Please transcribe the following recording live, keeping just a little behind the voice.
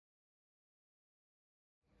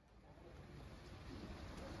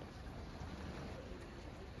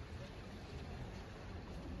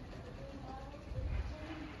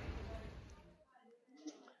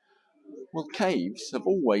Well, caves have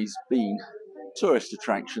always been tourist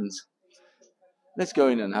attractions. Let's go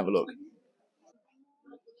in and have a look.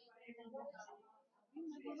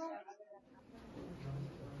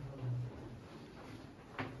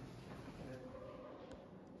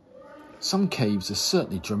 Some caves are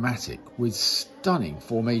certainly dramatic, with stunning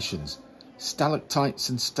formations, stalactites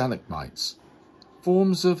and stalagmites,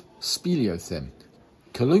 forms of speleothem,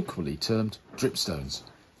 colloquially termed dripstones.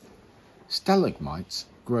 Stalagmites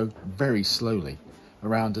grow very slowly,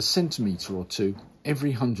 around a centimetre or two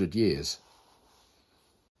every 100 years.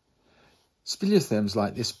 Speleothems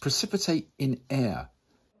like this precipitate in air,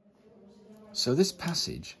 so this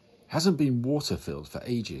passage hasn't been water-filled for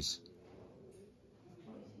ages.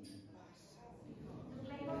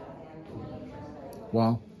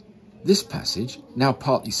 While this passage, now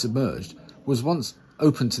partly submerged, was once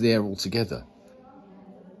open to the air altogether.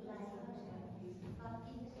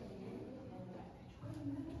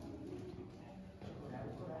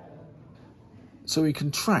 So we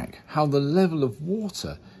can track how the level of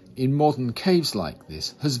water in modern caves like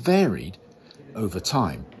this has varied over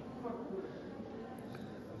time.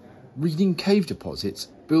 Reading cave deposits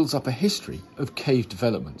builds up a history of cave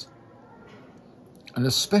development, and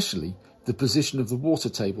especially the position of the water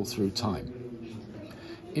table through time.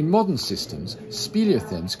 In modern systems,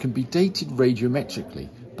 speleothems can be dated radiometrically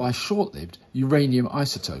by short-lived uranium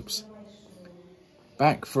isotopes,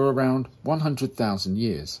 back for around 100,000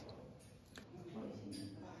 years.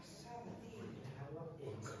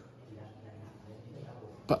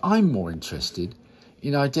 But I'm more interested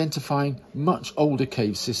in identifying much older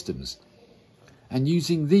cave systems and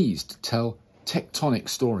using these to tell tectonic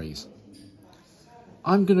stories.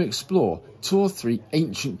 I'm going to explore 2 or 3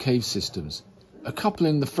 ancient cave systems, a couple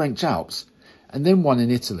in the French Alps and then one in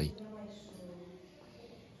Italy.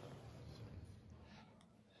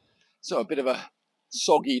 So a bit of a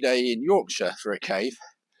soggy day in Yorkshire for a cave.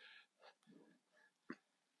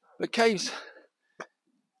 But caves,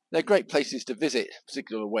 they're great places to visit,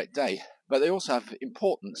 particularly on a wet day, but they also have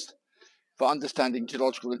importance for understanding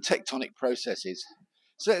geological and tectonic processes.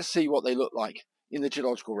 So let's see what they look like in the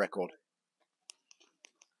geological record.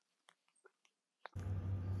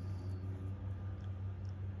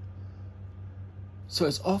 So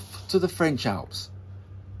it's off to the French Alps,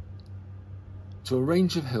 to a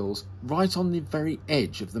range of hills right on the very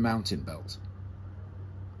edge of the mountain belt.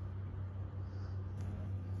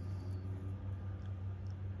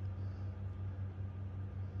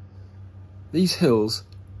 These hills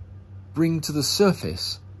bring to the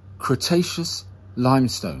surface Cretaceous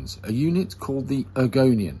limestones, a unit called the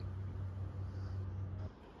Ergonian.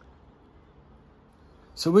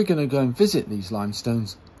 So we're going to go and visit these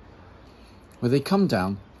limestones where they come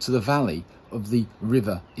down to the valley of the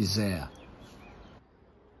river Isère.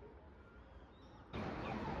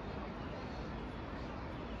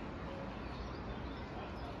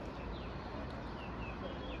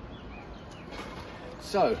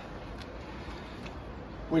 So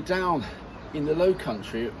we're down in the low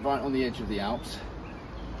country, right on the edge of the Alps.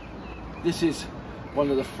 This is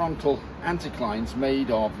one of the frontal anticlines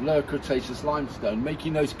made of lower Cretaceous limestone,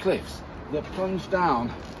 making those cliffs that plunge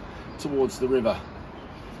down towards the river.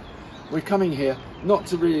 We're coming here not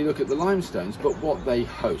to really look at the limestones, but what they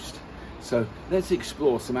host. So let's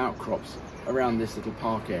explore some outcrops around this little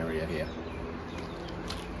park area here.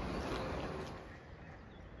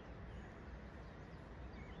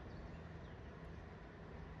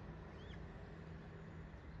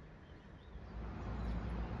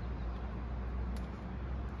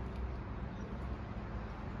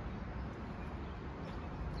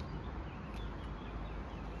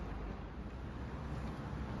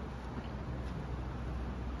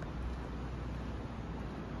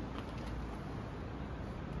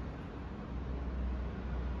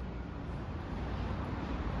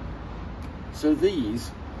 So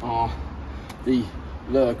these are the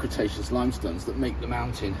lower Cretaceous limestones that make the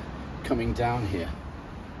mountain coming down here.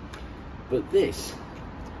 But this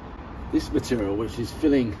material, which is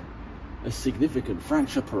filling a significant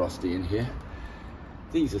fracture porosity in here,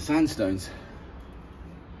 these are sandstones.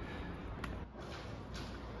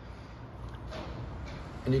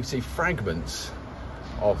 And you can see fragments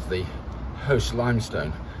of the host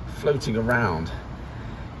limestone floating around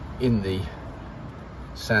in the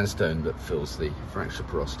sandstone that fills the fracture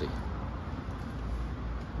porosity.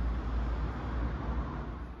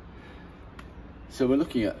 So we're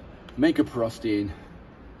looking at megaporosity in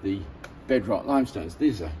the bedrock limestones.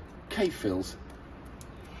 These are cave fills.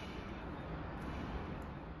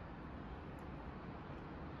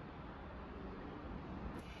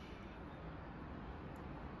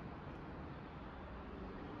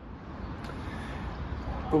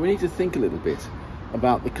 But we need to think a little bit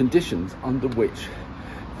about the conditions under which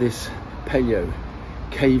this paleo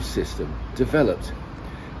cave system developed.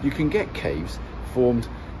 You can get caves formed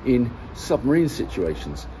in submarine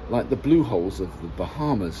situations, like the blue holes of the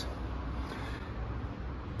Bahamas.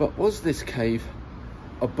 But was this cave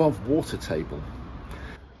above water table?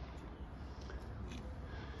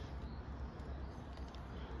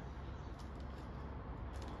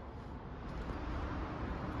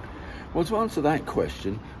 Well, to answer that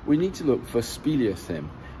question, we need to look for speleothem.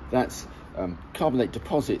 That's carbonate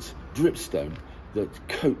deposits, dripstone, that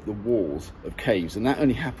coat the walls of caves, and that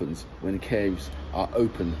only happens when caves are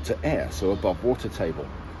open to air, so above water table.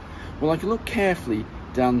 Well, I can look carefully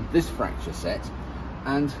down this fracture set,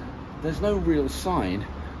 and there's no real sign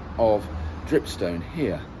of dripstone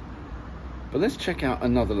here. But let's check out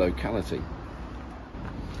another locality.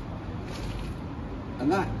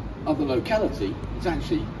 And that other locality is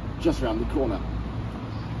actually just around the corner.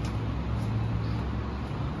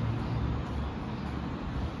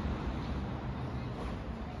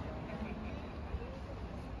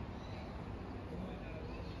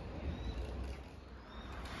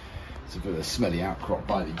 It's a bit of a smelly outcrop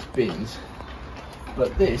by these bins,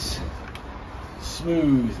 but this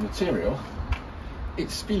smooth material,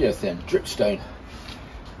 it's speleothem, dripstone,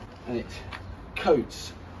 and it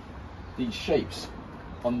coats these shapes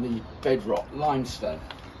on the bedrock limestone.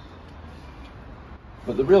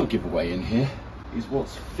 But the real giveaway in here is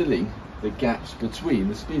what's filling the gaps between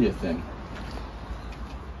the speleothem.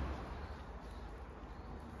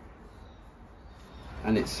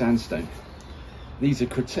 And it's sandstone. These are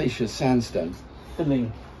Cretaceous sandstones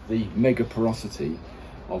filling the megaporosity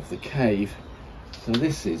of the cave. So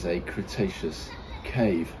this is a Cretaceous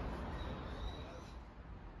cave.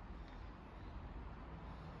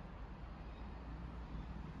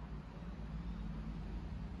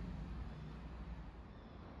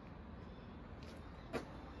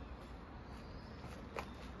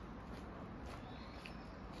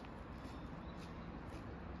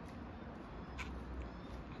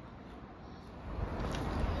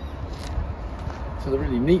 So the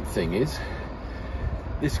really neat thing is,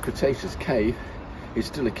 this Cretaceous cave is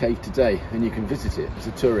still a cave today, and you can visit it as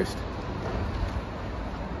a tourist.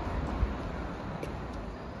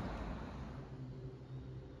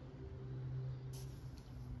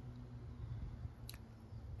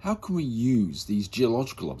 How can we use these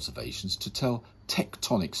geological observations to tell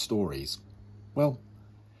tectonic stories? Well,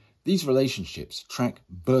 these relationships track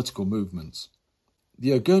vertical movements.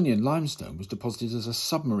 The Ogonian limestone was deposited as a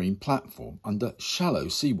submarine platform under shallow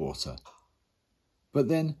seawater. But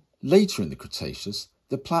then, later in the Cretaceous,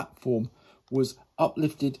 the platform was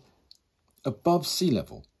uplifted above sea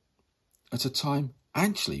level, at a time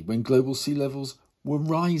actually when global sea levels were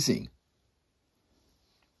rising.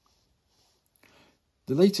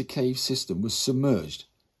 The later cave system was submerged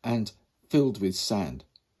and filled with sand,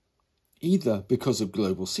 either because of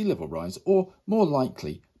global sea level rise or, more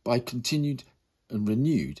likely, by continued and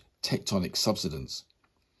renewed tectonic subsidence.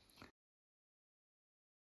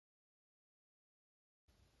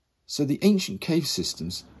 So the ancient cave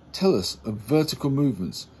systems tell us of vertical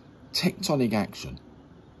movements, tectonic action,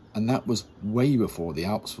 and that was way before the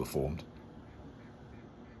Alps were formed.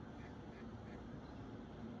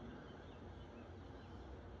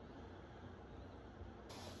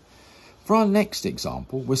 For our next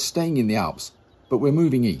example, we're staying in the Alps, but we're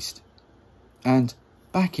moving east and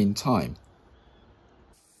back in time,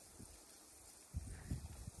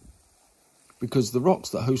 because the rocks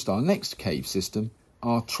that host our next cave system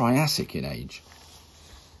are Triassic in age.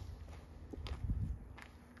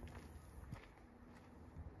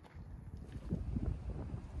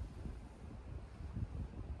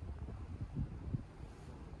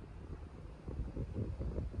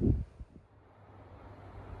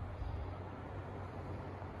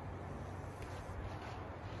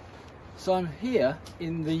 So I'm here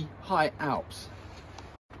in the High Alps,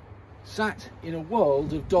 sat in a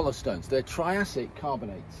world of dollarstones. They're Triassic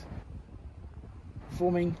carbonates,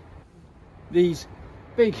 forming these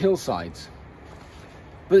big hillsides.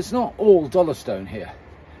 But it's not all dollarstone here.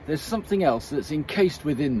 There's something else that's encased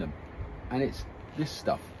within them, and it's this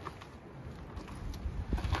stuff.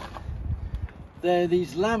 They're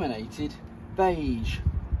these laminated beige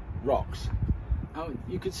rocks. And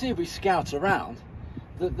you can see if we scout around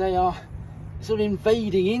that they are sort of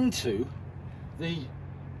invading into the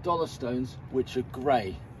dollarstones, which are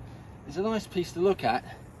grey. It's a nice piece to look at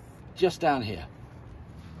just down here.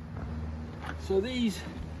 So these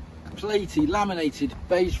platy laminated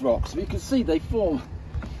beige rocks, you can see they form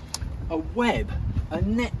a web, a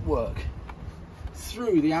network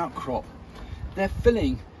through the outcrop. They're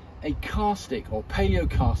filling a karstic or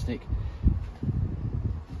palaeokarstic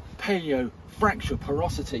paleofracture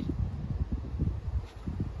porosity.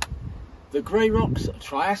 The grey rocks are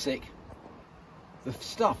Triassic.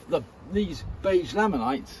 These beige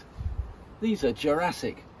lamanites, these are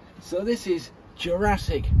Jurassic. So this is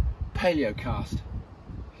Jurassic paleokarst.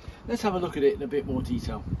 Let's have a look at it in a bit more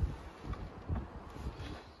detail.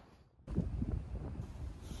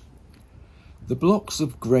 The blocks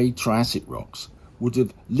of grey Triassic rocks would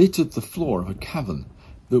have littered the floor of a cavern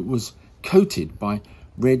that was coated by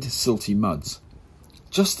red silty muds.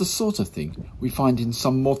 Just the sort of thing we find in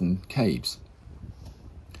some modern caves.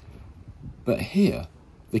 But here,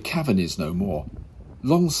 the cavern is no more,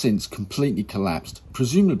 long since completely collapsed,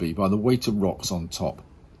 presumably by the weight of rocks on top,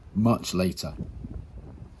 much later.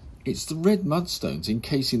 It's the red mudstones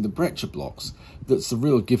encasing the breccia blocks that's the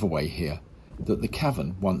real giveaway here, that the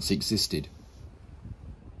cavern once existed.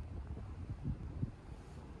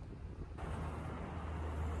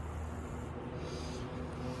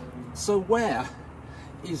 So where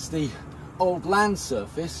is the old land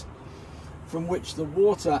surface from which the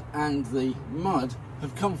water and the mud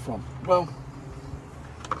have come from? Well,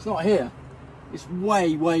 it's not here. It's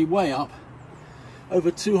way, way, way up, over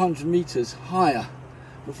 200 meters higher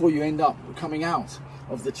before you end up coming out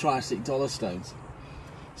of the Triassic dollostones.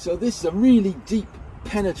 So this is a really deep,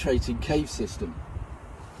 penetrating cave system.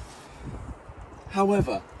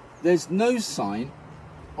 However, there's no sign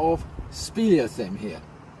of speleothem here.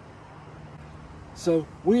 So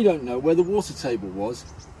we don't know where the water table was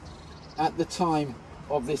at the time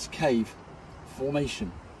of this cave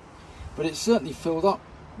formation. But it's certainly filled up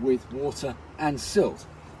with water and silt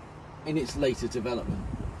in its later development.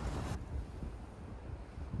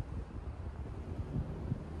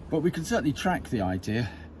 But we can certainly track the idea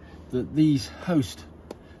that these host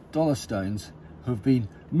dollostones have been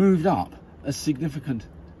moved up a significant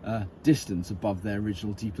distance above their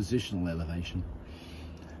original depositional elevation,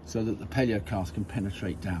 so that the paleokarst can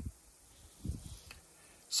penetrate down.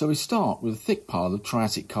 So we start with a thick pile of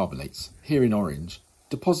Triassic carbonates, here in orange,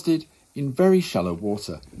 deposited in very shallow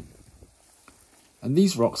water. And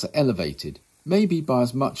these rocks are elevated, maybe by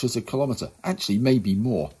as much as a kilometre, actually maybe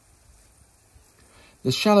more.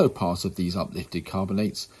 The shallow parts of these uplifted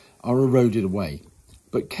carbonates are eroded away,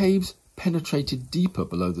 but caves penetrated deeper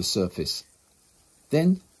below the surface.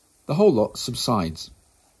 Then the whole lot subsides.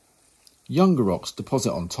 Younger rocks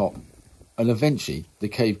deposit on top, and eventually the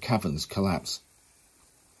cave caverns collapse.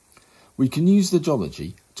 We can use the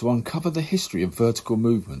geology to uncover the history of vertical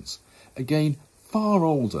movements, again far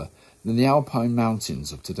older than the alpine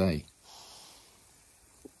mountains of today.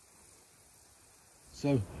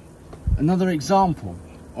 So, another example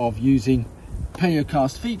of using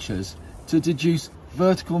paleokarst features to deduce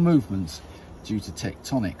vertical movements due to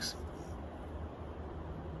tectonics.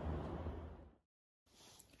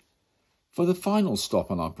 For the final stop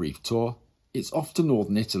on our brief tour, it's off to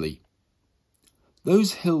northern Italy.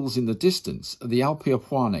 Those hills in the distance are the Alpi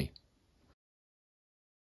Apuane.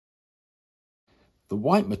 The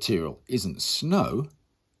white material isn't snow,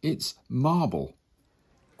 it's marble,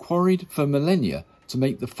 quarried for millennia to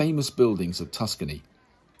make the famous buildings of Tuscany,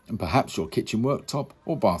 and perhaps your kitchen worktop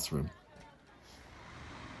or bathroom.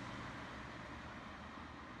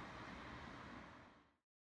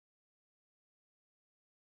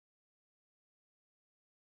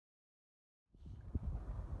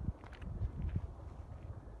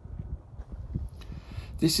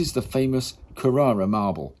 This is the famous Carrara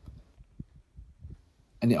marble,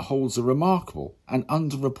 and it holds a remarkable and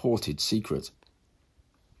underreported secret.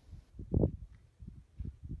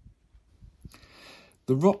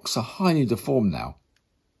 The rocks are highly deformed now,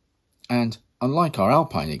 and unlike our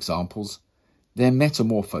alpine examples, they're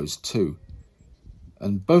metamorphosed too,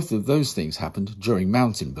 and both of those things happened during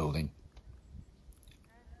mountain building.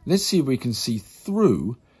 Let's see if we can see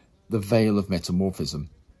through the veil of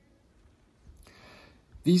metamorphism.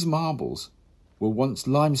 These marbles were once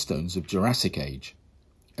limestones of Jurassic age,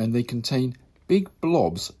 and they contain big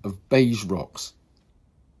blobs of beige rocks,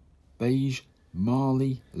 beige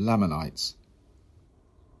marly lamanites.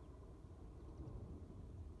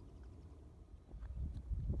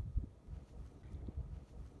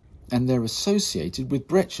 And they're associated with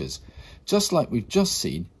breccias, just like we've just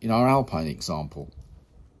seen in our alpine example.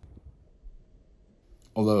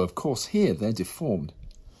 Although of course here they're deformed.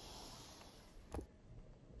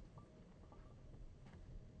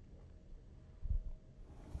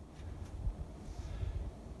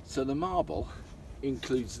 So the marble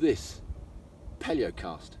includes this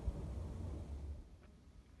paleokarst.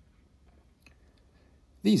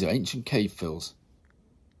 These are ancient cave fills.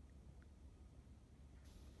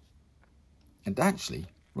 And actually,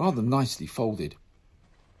 rather nicely folded.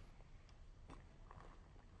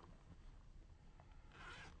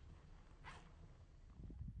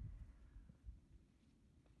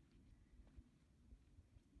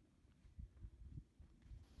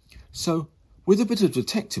 So, with a bit of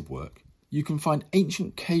detective work, you can find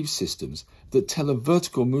ancient cave systems that tell of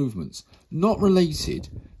vertical movements not related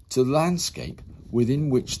to the landscape within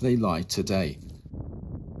which they lie today,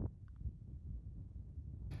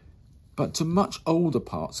 but to much older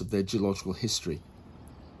parts of their geological history.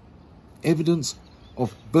 Evidence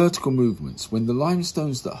of vertical movements when the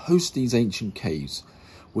limestones that host these ancient caves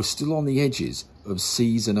were still on the edges of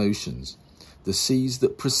seas and oceans, the seas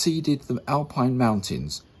that preceded the alpine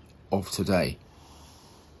mountains of today.